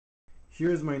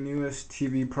Here's my newest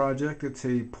TV project. It's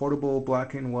a portable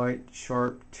black and white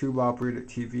Sharp tube operated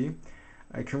TV.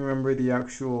 I can remember the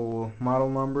actual model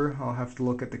number. I'll have to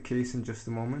look at the case in just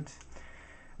a moment.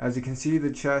 As you can see, the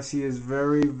chassis is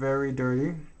very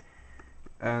dirty,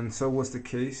 and so was the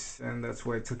case, and that's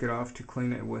why I took it off to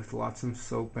clean it with lots of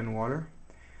soap and water.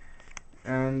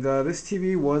 And this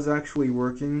TV was actually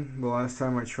working the last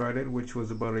time I tried it, which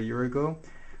was about a year ago,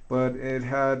 but it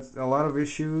had a lot of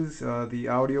issues. The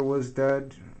audio was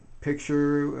dead.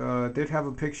 Picture did have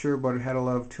a picture, but it had a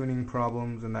lot of tuning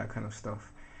problems and that kind of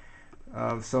stuff.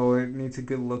 So it needs a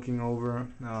good looking over,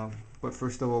 but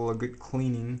first of all, a good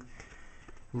cleaning.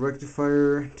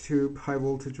 Rectifier tube, high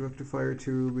voltage rectifier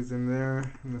tube is in there.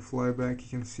 In the flyback, you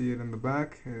can see it in the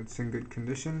back. It's in good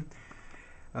condition.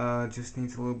 Just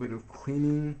needs a little bit of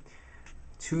cleaning.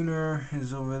 Tuner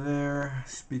is over there.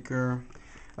 Speaker.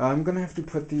 I'm gonna have to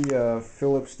put the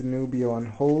Philips Danubio on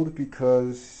hold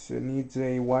because it needs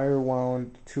a wire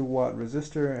wound 2-watt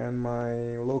resistor, and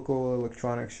my local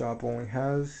electronics shop only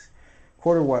has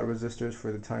 1/4-watt resistors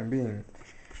for the time being.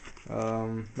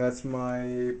 That's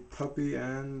my puppy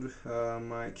and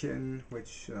my kitten,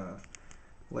 which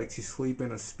likes to sleep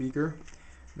in a speaker.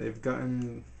 They've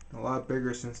gotten a lot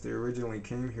bigger since they originally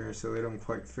came here, so they don't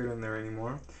quite fit in there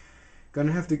anymore.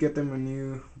 Gonna have to get them a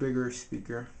new, bigger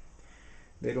speaker.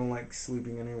 They don't like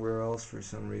sleeping anywhere else for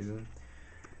some reason.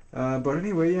 But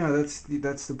anyway, yeah,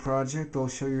 that's the project. I'll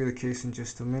show you the case in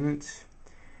just a minute,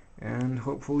 and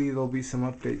hopefully there'll be some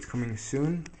updates coming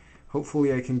soon.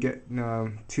 Hopefully I can get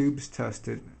tubes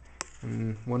tested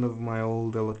in one of my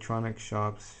old electronic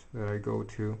shops that I go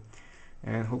to,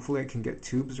 and hopefully I can get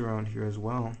tubes around here as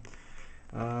well.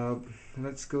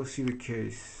 Let's go see the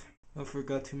case. I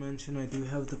forgot to mention I do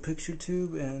have the picture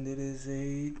tube, and it is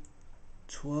a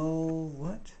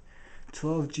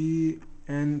 12G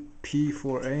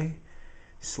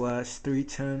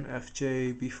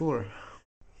NP4A/310FJB4.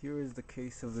 Here is the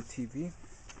case of the TV.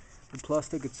 The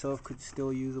plastic itself could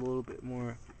still use a little bit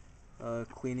more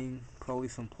cleaning, probably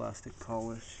some plastic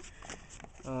polish.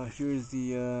 Here's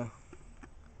the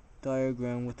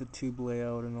diagram with the tube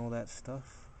layout and all that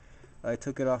stuff. I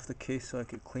took it off the case so I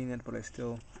could clean it, but I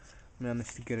still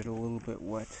managed to get it a little bit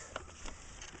wet.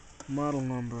 Model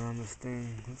number on this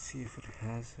thing, let's see if it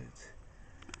has it.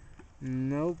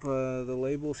 Nope, the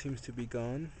label seems to be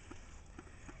gone,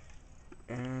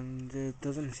 and it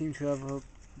doesn't seem to have a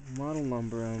model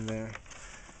number on there.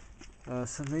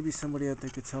 So maybe somebody out there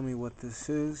could tell me what this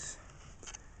is.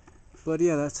 But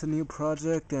yeah, that's a new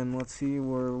project, and let's see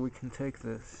where we can take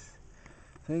this.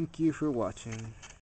 Thank you for watching.